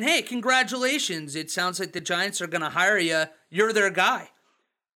 basically saying, hey, congratulations. It sounds like the Giants are going to hire you. You're their guy.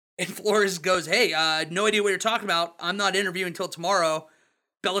 And Flores goes, hey, no idea what you're talking about. I'm not interviewing until tomorrow.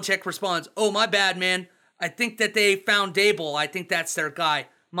 Belichick responds, oh, my bad, man. I think that they found Daboll. I think that's their guy.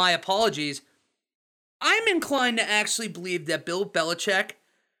 My apologies. I'm inclined to actually believe that Bill Belichick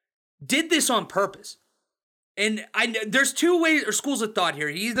did this on purpose. And there's 2 ways or schools of thought here.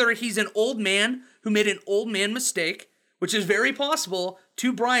 Either he's an old man who made an old man mistake, which is very possible.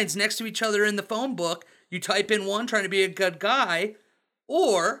 2 Brians next to each other in the phone book. You type in one trying to be a good guy,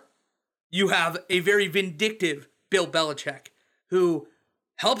 or you have a very vindictive Bill Belichick who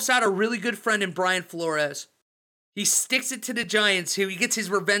helps out a really good friend in Brian Flores. He sticks it to the Giants, who he gets his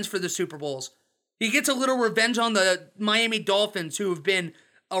revenge for the Super Bowls. He gets a little revenge on the Miami Dolphins, who have been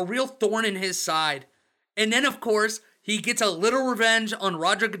a real thorn in his side. And then, of course, he gets a little revenge on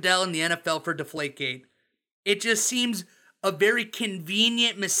Roger Goodell in the NFL for Deflategate. It just seems a very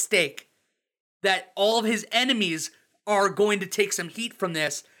convenient mistake that all of his enemies are going to take some heat from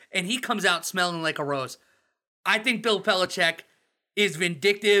this, and he comes out smelling like a rose. I think Bill Belichick is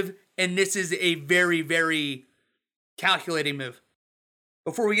vindictive, and this is a very, very calculating move.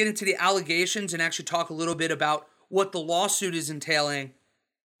 Before we get into the allegations and actually talk a little bit about what the lawsuit is entailing,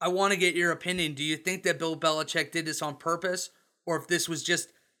 I want to get your opinion. Do you think that Bill Belichick did this on purpose, or if this was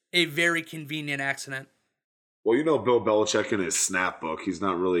just a very convenient accident? Well, Bill Belichick in his snap book, he's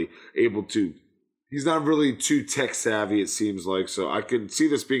not really too tech savvy, it seems like. So I can see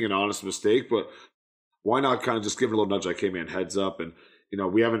this being an honest mistake, but why not kind of just give it a little nudge like, hey man, heads up. And,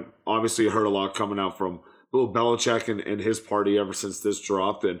 we haven't obviously heard a lot coming out from Bill Belichick and his party ever since this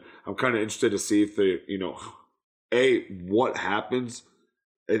dropped. And I'm kind of interested to see if what happens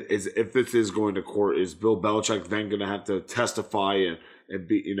is if this is going to court. Is Bill Belichick then going to have to testify and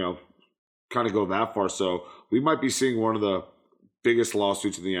be, kind of go that far? So we might be seeing one of the biggest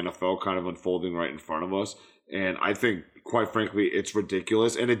lawsuits in the NFL kind of unfolding right in front of us. And I think, quite frankly, it's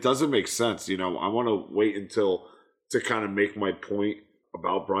ridiculous. And it doesn't make sense. I want to wait to kind of make my point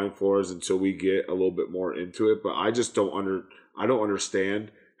about Brian Flores until we get a little bit more into it. But I just don't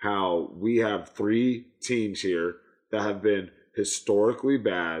understand how we have 3 teams here that have been historically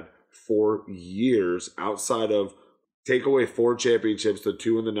bad for years outside of take away 4 championships, the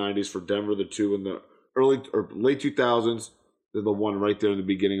 2 in the 90s for Denver, the 2 in the early or late 2000s, the one right there in the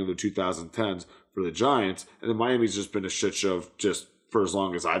beginning of the 2010s for the Giants. And then Miami's just been a shit show just for as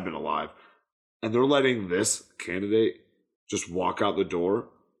long as I've been alive. And they're letting this candidate just walk out the door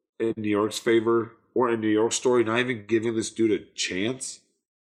in New York's favor or in New York's story, not even giving this dude a chance.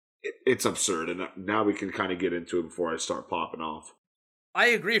 It's absurd. And now we can kind of get into it before I start popping off. I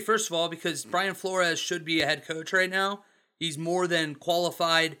agree, first of all, because Brian Flores should be a head coach right now. He's more than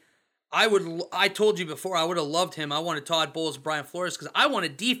qualified. I told you before, I would have loved him. I wanted Todd Bowles, Brian Flores, because I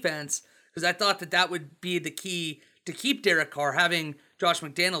wanted defense, because I thought that would be the key to keep Derek Carr. Having Josh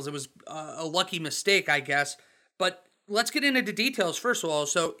McDaniels, it was a lucky mistake, I guess. But let's get into the details, first of all.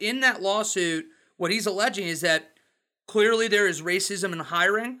 So in that lawsuit, what he's alleging is that clearly there is racism in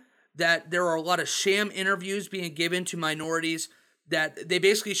hiring, that there are a lot of sham interviews being given to minorities, that they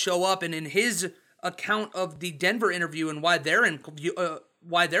basically show up, and in his account of the Denver interview and why they're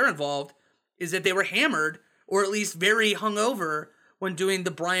involved is that they were hammered, or at least very hungover, when doing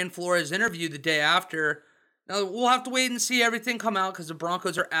the Brian Flores interview the day after. Now, we'll have to wait and see everything come out, because the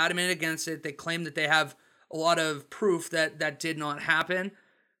Broncos are adamant against it. They claim that they have a lot of proof that that did not happen.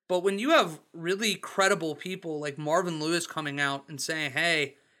 But when you have really credible people like Marvin Lewis coming out and saying,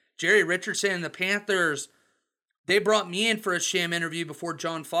 hey, Jerry Richardson and the Panthers, they brought me in for a sham interview before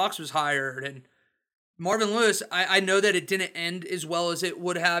John Fox was hired. And Marvin Lewis, I know that it didn't end as well as it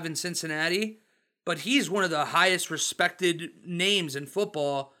would have in Cincinnati, but he's one of the highest respected names in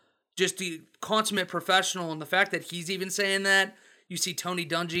football, just the consummate professional. And the fact that he's even saying that, you see Tony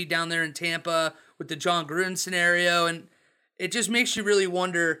Dungy down there in Tampa with the John Gruden scenario, and it just makes you really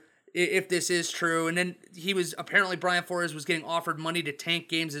wonder if this is true. And then Brian Flores was getting offered money to tank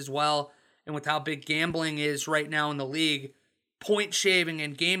games as well. And with how big gambling is right now in the league, point shaving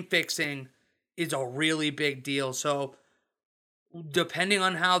and game fixing is a really big deal. So depending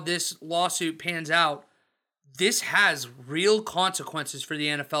on how this lawsuit pans out, this has real consequences for the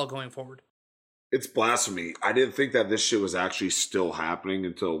NFL going forward. It's blasphemy. I didn't think that this shit was actually still happening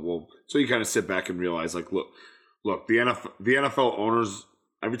until so you kind of sit back and realize, like, look, the NFL owners,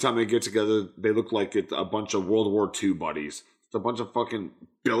 every time they get together, they look like it's a bunch of World War II buddies. It's a bunch of fucking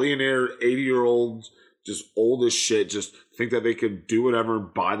billionaire 80-year-olds, just old as shit, just think that they can do whatever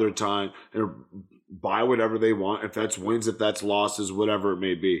and buy their time or buy whatever they want. If that's wins, if that's losses, whatever it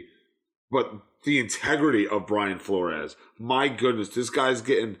may be. But the integrity of Brian Flores, my goodness, this guy's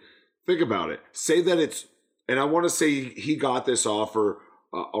getting, think about it. Say that it's, and I want to say he got this offer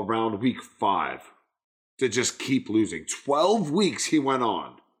around week 5 to just keep losing. 12 weeks he went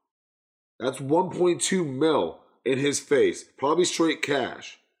on. That's 1.2 mil in his face, probably straight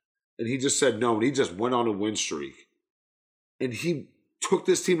cash. And he just said no, and he just went on a win streak. And he took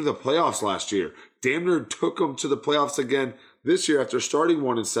this team to the playoffs last year. Damn near took them to the playoffs again this year after starting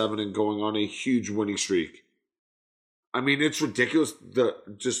 1-7 and going on a huge winning streak. I mean, it's ridiculous,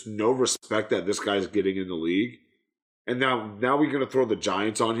 just no respect that this guy's getting in the league. And now we're going to throw the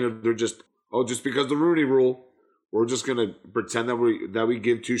Giants on here. They're just because the Rooney Rule, we're just going to pretend that we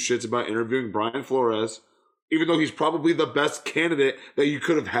give two shits about interviewing Brian Flores, even though he's probably the best candidate that you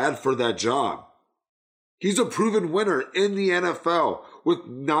could have had for that job. He's a proven winner in the NFL with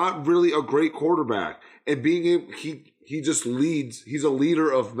not really a great quarterback. And he just leads. He's a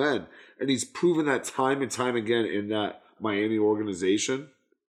leader of men. And he's proven that time and time again in that Miami organization.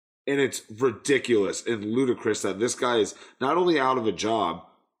 And it's ridiculous and ludicrous that this guy is not only out of a job,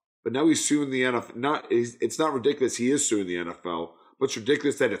 but now he's suing the NFL. It's not ridiculous he is suing the NFL, but it's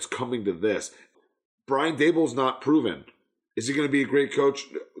ridiculous that it's coming to this. Brian Daboll's not proven. Is he going to be a great coach?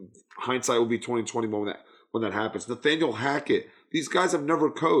 Hindsight will be 2020 when that happens. Nathaniel Hackett. These guys have never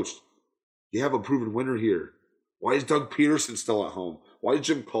coached. You have a proven winner here. Why is Doug Peterson still at home? Why is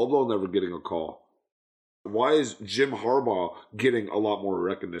Jim Caldwell never getting a call? Why is Jim Harbaugh getting a lot more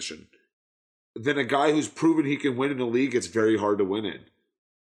recognition? Then a guy who's proven he can win in a league, it's very hard to win in.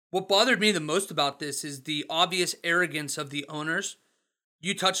 What bothered me the most about this is the obvious arrogance of the owners.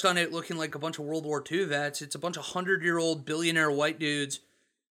 You touched on it looking like a bunch of World War II vets. It's a bunch of 100-year-old billionaire white dudes.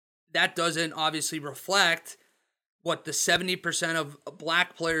 That doesn't obviously reflect what the 70% of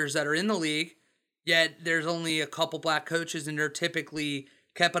black players that are in the league, yet there's only a couple black coaches and they're typically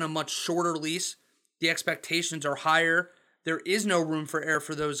kept on a much shorter lease. The expectations are higher. There is no room for error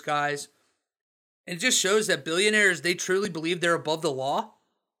for those guys. And it just shows that billionaires, they truly believe they're above the law,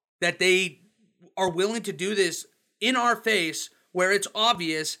 that they are willing to do this in our face where it's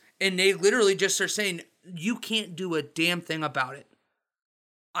obvious, and they literally just are saying, you can't do a damn thing about it.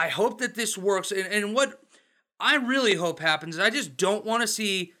 I hope that this works, and what I really hope happens is I just don't want to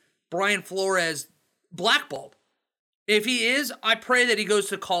see Brian Flores blackballed. If he is, I pray that he goes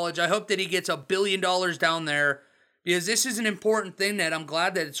to college. I hope that he gets $1 billion down there, because this is an important thing that I'm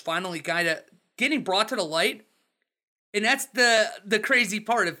glad that it's finally kind of getting brought to the light. And that's the crazy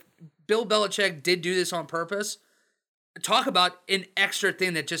part. If Bill Belichick did do this on purpose, talk about an extra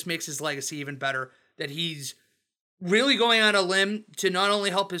thing that just makes his legacy even better, that he's really going on a limb to not only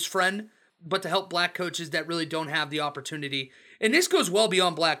help his friend, but to help black coaches that really don't have the opportunity. And this goes well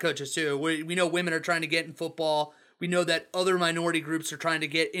beyond black coaches too. We know women are trying to get in football. We know that other minority groups are trying to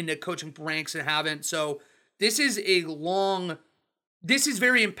get into coaching ranks and haven't. So this is very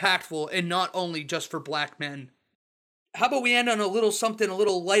impactful, and not only just for black men. How about we end on a little something a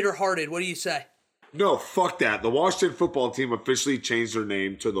little lighter hearted? What do you say? No, fuck that. The Washington football team officially changed their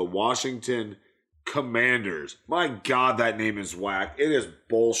name to the Washington Commanders. My God, that name is whack. It is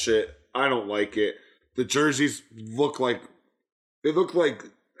bullshit. I don't like it. The jerseys look like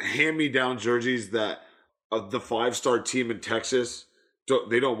hand-me-down jerseys that the 5-star team in Texas,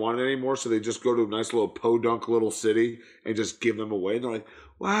 they don't want it anymore, so they just go to a nice little podunk little city and just give them away. And they're like,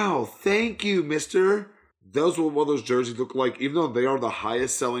 wow, thank you, mister. Those were what those jerseys look like, even though they are the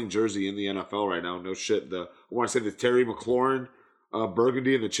highest selling jersey in the NFL right now. No shit. I want to say the Terry McLaurin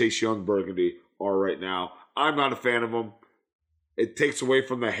burgundy and the Chase Young burgundy are right now. I'm not a fan of them. It takes away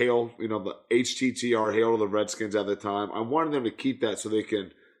from the hail, the HTTR hail to the Redskins at the time. I wanted them to keep that so they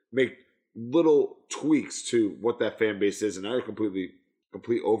can make little tweaks to what that fan base is, and now a complete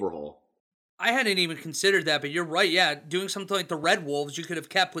overhaul. I hadn't even considered that, but you're right. Yeah, doing something like the Red Wolves, you could have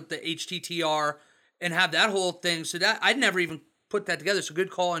kept with the HTTR and have that whole thing. So that I'd never even put that together. So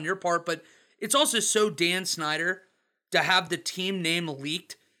good call on your part, but it's also so Dan Snyder to have the team name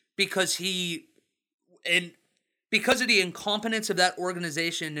leaked because of the incompetence of that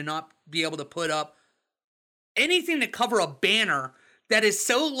organization to not be able to put up anything to cover a banner that is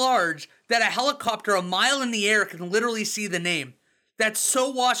so large that a helicopter a mile in the air can literally see the name. That's so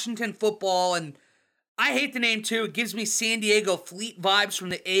Washington football, and I hate the name too. It gives me San Diego Fleet vibes from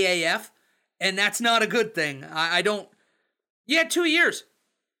the AAF, and that's not a good thing. I don't... Yeah, 2 years.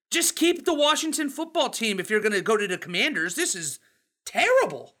 Just keep the Washington football team if you're going to go to the Commanders. This is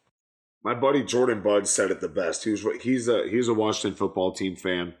terrible. My buddy Jordan Budd said it the best. He's a Washington football team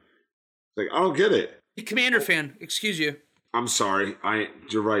fan. Like, I don't get it. Commander fan, excuse you. I'm sorry.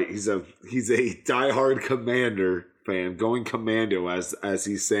 You're right. He's a diehard Commander fan, going commando as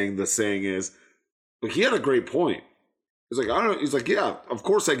he's saying the saying is. But he had a great point. He's like, I don't know. He's like, yeah, of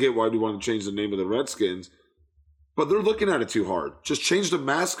course I get why we want to change the name of the Redskins, but they're looking at it too hard. Just change the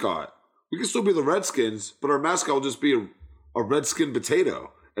mascot. We can still be the Redskins, but our mascot will just be a Redskin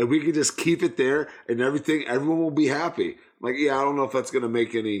potato. And we can just keep it there and everyone will be happy. Like, yeah, I don't know if that's going to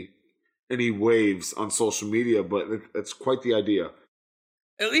make any waves on social media, but it's quite the idea.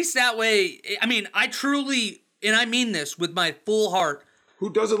 At least that way, I mean, I truly, and I mean this with my full heart.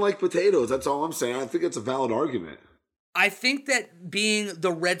 Who doesn't like potatoes? That's all I'm saying. I think it's a valid argument. I think that being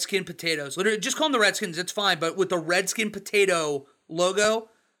the Redskin potatoes, literally, just call them the Redskins, it's fine, but with the Redskin potato logo,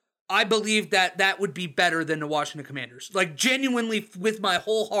 I believe that would be better than the Washington Commanders. Like, genuinely, with my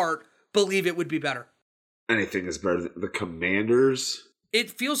whole heart, believe it would be better. Anything is better than the Commanders. It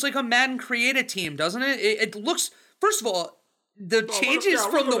feels like a Madden created team, doesn't it? It looks, first of all, the changes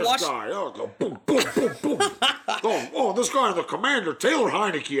from the Washington... Oh, boom, boom, boom, boom. This guy, the Commander, Taylor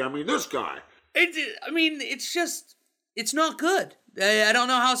Heineke. I mean, this guy. It's not good. I don't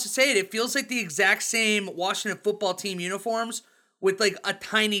know how else to say it. It feels like the exact same Washington football team uniforms with like a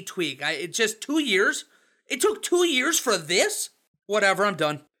tiny tweak. It's just 2 years. It took 2 years for this? Whatever, I'm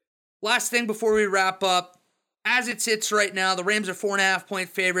done. Last thing before we wrap up. As it sits right now, the Rams are 4.5-point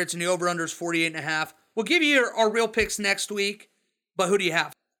favorites and the over-under is 48.5. We'll give you our real picks next week, but who do you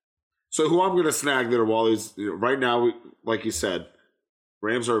have? So who I'm going to snag there, Wally's, right now, like you said,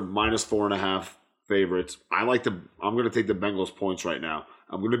 Rams are -4.5 favorites. I'm going to take the Bengals points right now.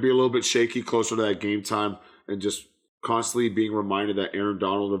 I'm going to be a little bit shaky closer to that game time and just constantly being reminded that Aaron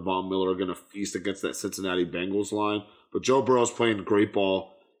Donald and Von Miller are going to feast against that Cincinnati Bengals line. But Joe Burrow's playing great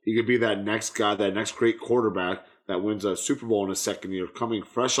ball. He could be that next guy, that next great quarterback that wins a Super Bowl in his second year, coming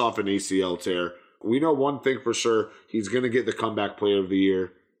fresh off an ACL tear. We know one thing for sure. He's going to get the comeback player of the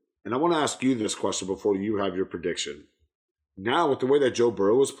year. And I want to ask you this question before you have your prediction. Now, with the way that Joe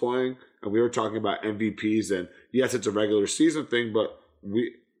Burrow is playing, and we were talking about MVPs, and yes, it's a regular season thing, but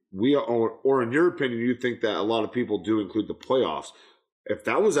we or in your opinion, you think that a lot of people do include the playoffs. If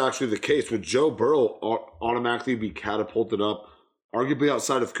that was actually the case, would Joe Burrow automatically be catapulted up, arguably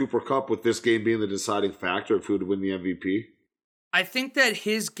outside of Cooper Kupp, with this game being the deciding factor of who would win the MVP? I think that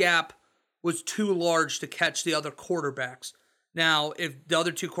his gap was too large to catch the other quarterbacks. Now, if the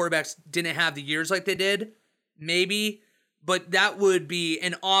other two quarterbacks didn't have the years like they did, maybe, but that would be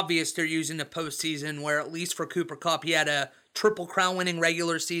an obvious they're using the postseason, where at least for Cooper Kupp, he had a Triple Crown winning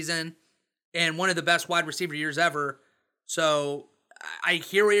regular season and one of the best wide receiver years ever. So I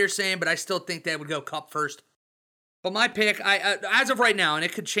hear what you're saying, but I still think they would go Kupp first. But my pick, as of right now, and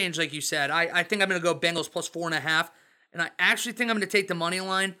it could change like you said, I think I'm going to go Bengals plus 4.5, and I actually think I'm going to take the money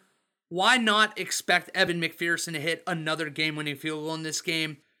line why not expect Evan McPherson to hit another game-winning field goal in this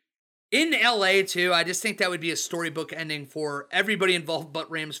game? In LA, too, I just think that would be a storybook ending for everybody involved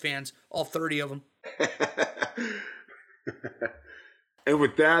but Rams fans, all 30 of them. And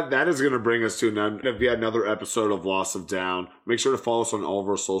with that is going to bring us to an end of yet another episode of Loss of Down. Make sure to follow us on all of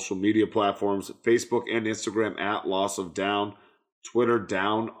our social media platforms, Facebook and Instagram at Loss of Down, Twitter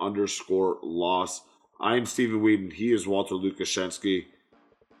down_loss. I am Stephen Whedon. He is Walter Lukashensky.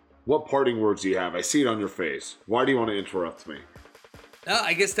 What parting words do you have? I see it on your face. Why do you want to interrupt me?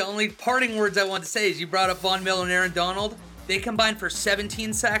 I guess the only parting words I want to say is you brought up Von Miller and Aaron Donald. They combined for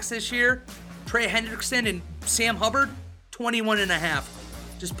 17 sacks this year. Trey Hendrickson and Sam Hubbard,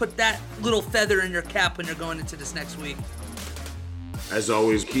 21.5. Just put that little feather in your cap when you're going into this next week. As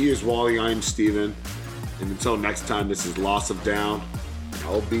always, he is Wally, I'm Steven. And until next time, this is Loss of Down.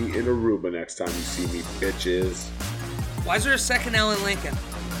 I'll be in Aruba next time you see me, bitches. Why is there a second L in Lincoln?